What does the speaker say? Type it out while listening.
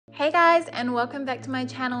Hey guys, and welcome back to my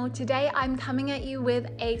channel. Today I'm coming at you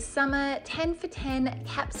with a summer 10 for 10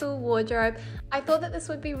 capsule wardrobe. I thought that this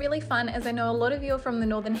would be really fun as I know a lot of you are from the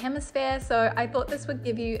Northern Hemisphere, so I thought this would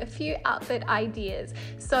give you a few outfit ideas.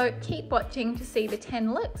 So keep watching to see the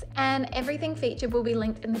 10 looks, and everything featured will be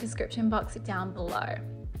linked in the description box down below.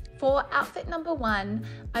 For outfit number one,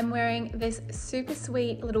 I'm wearing this super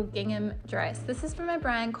sweet little gingham dress. This is from a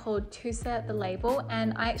brand called Couture, the label,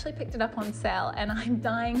 and I actually picked it up on sale and I'm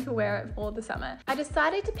dying to wear it for the summer. I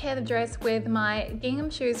decided to pair the dress with my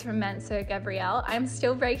gingham shoes from Mademoiselle Gabrielle. I'm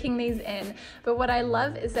still breaking these in, but what I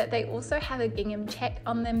love is that they also have a gingham check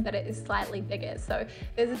on them, but it is slightly bigger. So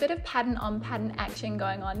there's a bit of pattern on pattern action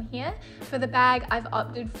going on here. For the bag, I've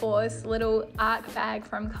opted for this little arc bag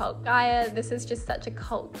from Cult Gaia. This is just such a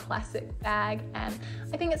cult classic bag, and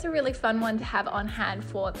I think it's a really fun one to have on hand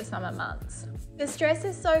for the summer months. This dress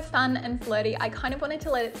is so fun and flirty. I kind of wanted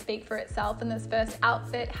to let it speak for itself in this first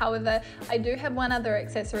outfit. However, I do have one other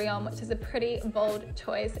accessory on, which is a pretty bold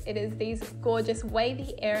choice. It is these gorgeous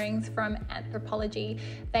wavy earrings from Anthropologie.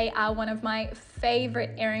 They are one of my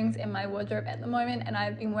favorite earrings in my wardrobe at the moment, and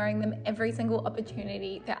I've been wearing them every single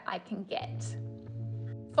opportunity that I can get.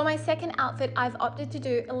 For my second outfit, I've opted to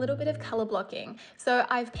do a little bit of color blocking. So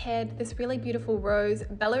I've paired this really beautiful rose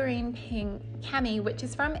ballerine pink cami, which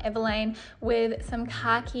is from Maybelline, with some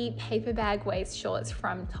khaki paper bag waist shorts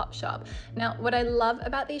from Topshop. Now, what I love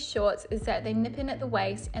about these shorts is that they nip in at the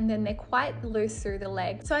waist and then they're quite loose through the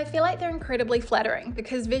leg. So I feel like they're incredibly flattering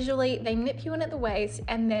because visually they nip you in at the waist,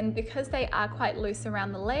 and then because they are quite loose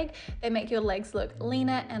around the leg, they make your legs look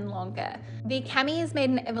leaner and longer. The cami is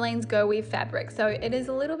made in Everlane's Go Weave fabric, so it is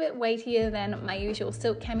a little bit weightier than my usual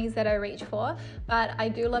silk camis that I reach for, but I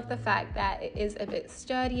do love the fact that it is a bit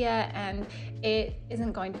sturdier and it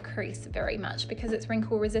isn't going to crease very much because it's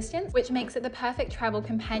wrinkle resistant, which makes it the perfect travel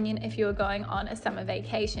companion if you're going on a summer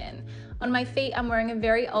vacation. On my feet, I'm wearing a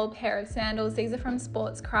very old pair of sandals. These are from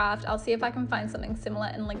Sportscraft. I'll see if I can find something similar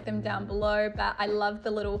and link them down below, but I love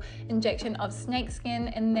the little injection of snakeskin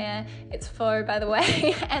in there. It's faux, by the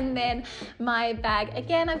way. And then my bag,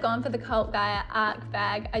 again, I've gone for the Cult Gaia Arc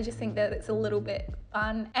bag. I just think that it's a little bit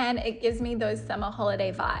fun and it gives me those summer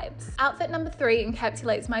holiday vibes. Outfit number three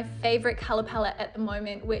encapsulates my favorite color palette at the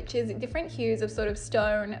moment, which is different hues of sort of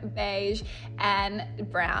stone, beige, and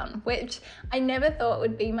brown, which I never thought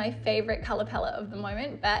would be my favorite color palette of the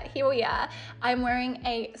moment, but here we are. I'm wearing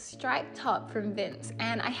a striped top from Vince,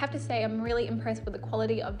 and I have to say I'm really impressed with the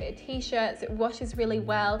quality of their t-shirts. It washes really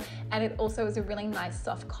well, and it also is a really nice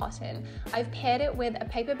soft cotton. I've paired it with a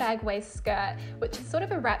paper bag waist skirt, which is sort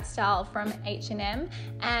of a wrap style from H&M,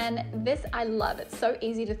 and this I love. It's so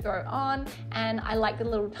easy to throw on, and I like the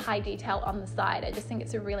little tie detail on the side. I just think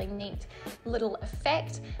it's a really neat little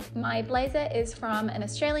effect. My blazer is from an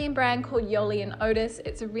Australian brand called Yoli and Otis.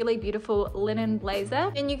 It's a really beautiful linen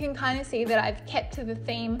blazer, and you can kind of see that I've kept to the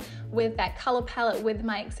theme with that color palette with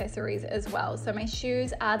my accessories as well. So my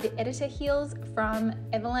shoes are the Editor heels from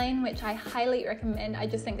Everlane, which I highly recommend. I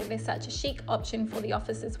just think that they're such a chic option for the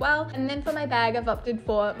office as well. And then for my bag, I've opted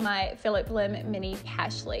for my Philip Lim Mini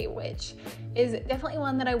Cashly, which is definitely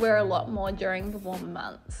one that I wear a lot more during the warmer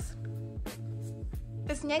months.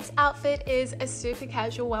 This next outfit is a super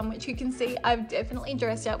casual one, which you can see I've definitely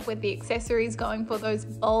dressed up with the accessories, going for those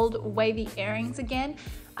bold wavy earrings again.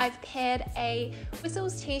 I've paired a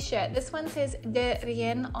Whistles t-shirt. This one says De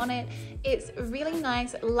Rien on it. It's really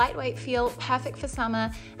nice, lightweight feel, perfect for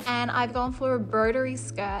summer, and I've gone for a broderie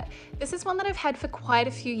skirt. This is one that I've had for quite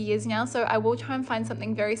a few years now, so I will try and find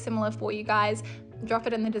something very similar for you guys. Drop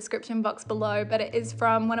it in the description box below, but it is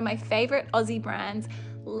from one of my favorite Aussie brands,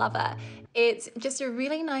 Lover. It's just a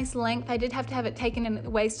really nice length. I did have to have it taken in at the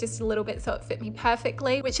waist just a little bit so it fit me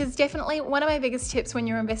perfectly, which is definitely one of my biggest tips when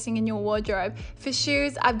you're investing in your wardrobe. For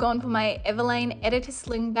shoes, I've gone for my Everlane Editor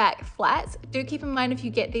Slingback flats. Do keep in mind if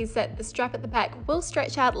you get these that the strap at the back will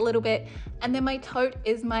stretch out a little bit. And then my tote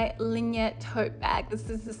is my Linear tote bag. This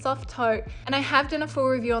is the soft tote, and I have done a full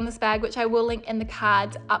review on this bag, which I will link in the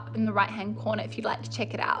cards up in the right hand corner if you'd like to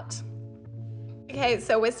check it out. Okay,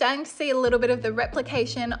 so we're starting to see a little bit of the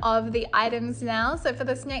replication of the items now. So for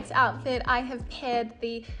this next outfit, I have paired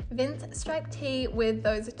the Vince striped tee with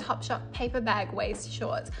those Topshop paper bag waist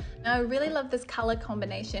shorts. Now I really love this color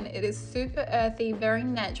combination. It is super earthy, very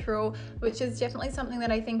natural, which is definitely something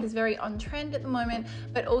that I think is very on trend at the moment,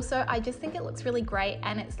 but also I just think it looks really great,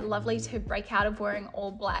 and it's lovely to break out of wearing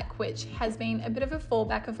all black, which has been a bit of a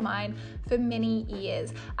fallback of mine for many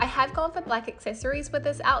years. I have gone for black accessories with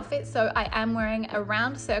this outfit, so I am wearing wearing a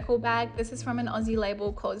round circle bag. This is from an Aussie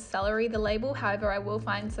label called Celery, the label. However, I will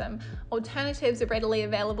find some alternatives readily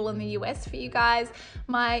available in the US for you guys.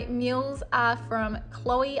 My mules are from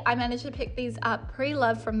Chloe. I managed to pick these up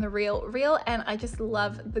pre-loved from the Real, and I just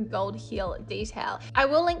love the gold heel detail. I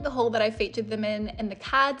will link the haul that I featured them in the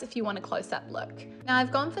cards if you want a close-up look. Now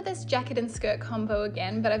I've gone for this jacket and skirt combo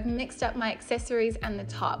again, but I've mixed up my accessories and the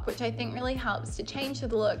top, which I think really helps to change the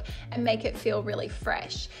look and make it feel really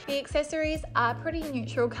fresh. The accessories are pretty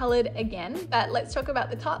neutral colored again, but let's talk about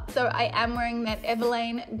the top. So I am wearing that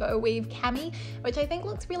Everlane Go Weave cami, which I think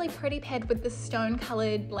looks really pretty paired with the stone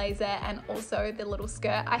colored blazer and also the little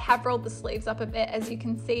skirt. I have rolled the sleeves up a bit. As you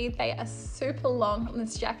can see, they are super long on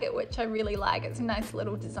this jacket, which I really like. It's a nice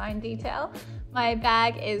little design detail. My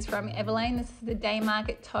bag is from Everlane. This is the Day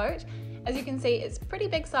Market tote. As you can see, it's pretty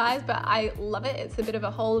big size, but I love it. It's a bit of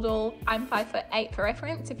a hold-all. I'm 5'8" for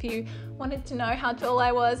reference, if you wanted to know how tall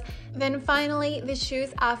I was. Then finally, the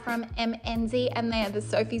shoes are from MNZ, and they are the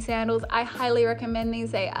Sophie sandals. I highly recommend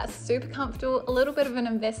these. They are super comfortable, a little bit of an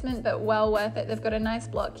investment, but well worth it. They've got a nice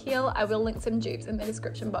block heel. I will link some dupes in the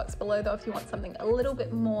description box below, though, if you want something a little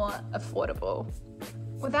bit more affordable.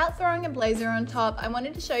 Without throwing a blazer on top, I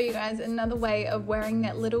wanted to show you guys another way of wearing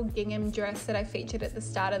that little gingham dress that I featured at the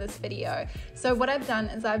start of this video. So what I've done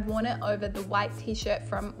is I've worn it over the white t-shirt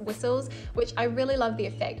from Whistles, which I really love the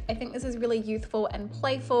effect. I think this is really youthful and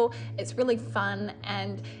playful. It's really fun,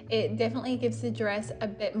 and it definitely gives the dress a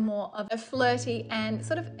bit more of a flirty and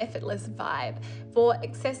sort of effortless vibe. For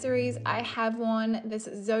accessories, I have worn this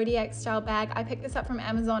Zodiac style bag. I picked this up from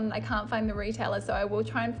Amazon and I can't find the retailer, so I will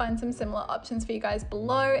try and find some similar options for you guys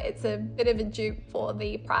below. It's a bit of a dupe for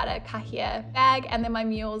the Prada Kahia bag, and then my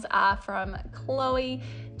mules are from Chloe,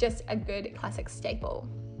 just a good classic staple.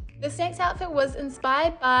 This next outfit was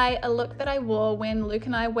inspired by a look that I wore when Luke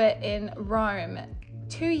and I were in Rome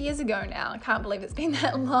 2 years ago now. I can't believe it's been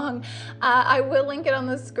that long. I will link it on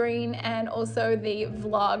the screen and also the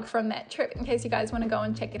vlog from that trip in case you guys want to go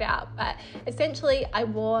and check it out. But essentially, I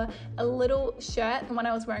wore a little shirt. The one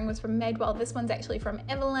I was wearing was from Maybelline. This one's actually from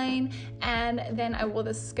Everlane. And then I wore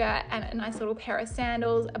the skirt and a nice little pair of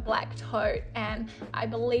sandals, a black tote, and I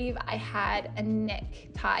believe I had a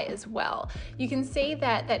necktie as well. You can see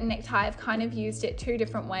that that necktie, I've kind of used it two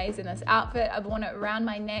different ways in this outfit. I've worn it around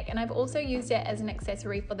my neck, and I've also used it as an accessory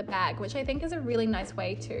for the bag, which I think is a really nice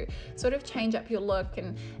way to sort of change up your look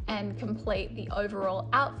and complete the overall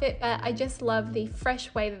outfit. But I just love the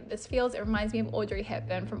fresh way that this feels. It reminds me of Audrey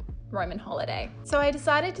Hepburn from Roman Holiday. So I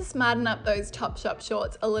decided to smarten up those Topshop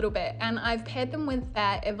shorts a little bit, and I've paired them with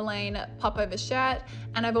that Everlane pop-over shirt,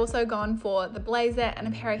 and I've also gone for the blazer and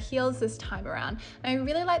a pair of heels this time around. And I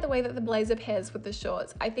really like the way that the blazer pairs with the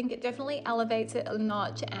shorts. I think it definitely elevates it a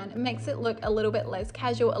notch and it makes it look a little bit less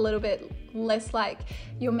casual, a little bit less like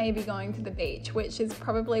you're maybe going to the beach, which is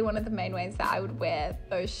probably one of the main ways that I would wear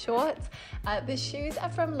those shorts. The shoes are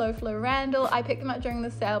from Loaf Randall. I picked them up during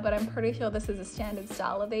the sale, but I'm pretty sure this is a standard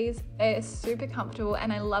style of these. They're super comfortable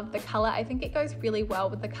and I love the color. I think it goes really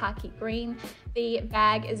well with the khaki green. The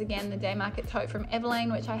bag is again the Day Market tote from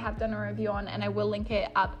Everlane, which I have done a review on, and I will link it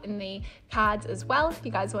up in the cards as well if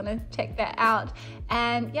you guys want to check that out.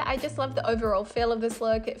 And yeah, I just love the overall feel of this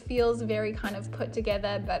look. It feels very kind of put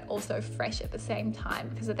together, but also fresh at the same time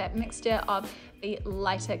because of that mixture of the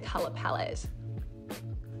lighter color palette.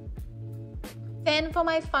 Then for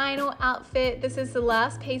my final outfit, this is the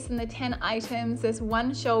last piece in the 10 items, this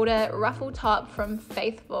one shoulder ruffle top from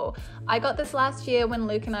Faithful. I got this last year when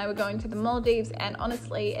Luke and I were going to the Maldives, and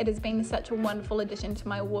honestly, it has been such a wonderful addition to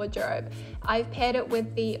my wardrobe. I've paired it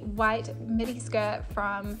with the white midi skirt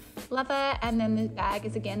from Lover, and then the bag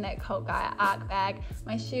is again that Cult Gaia Arc bag.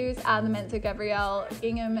 My shoes are the Menzo Gabrielle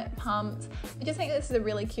gingham pumps. I just think this is a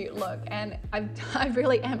really cute look, and I've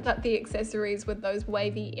really amped up the accessories with those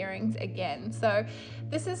wavy earrings again. So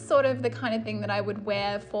this is sort of the kind of thing that I would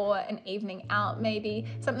wear for an evening out, maybe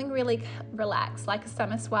something really relaxed like a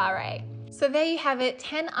summer soiree. So there you have it,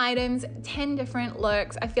 10 items, 10 different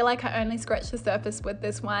looks. I feel like I only scratched the surface with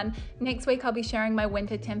this one. Next week I'll be sharing my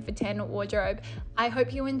winter 10 for 10 wardrobe. I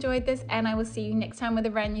hope you enjoyed this, and I will see you next time with a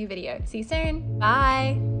brand new video. See you soon,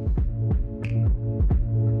 bye.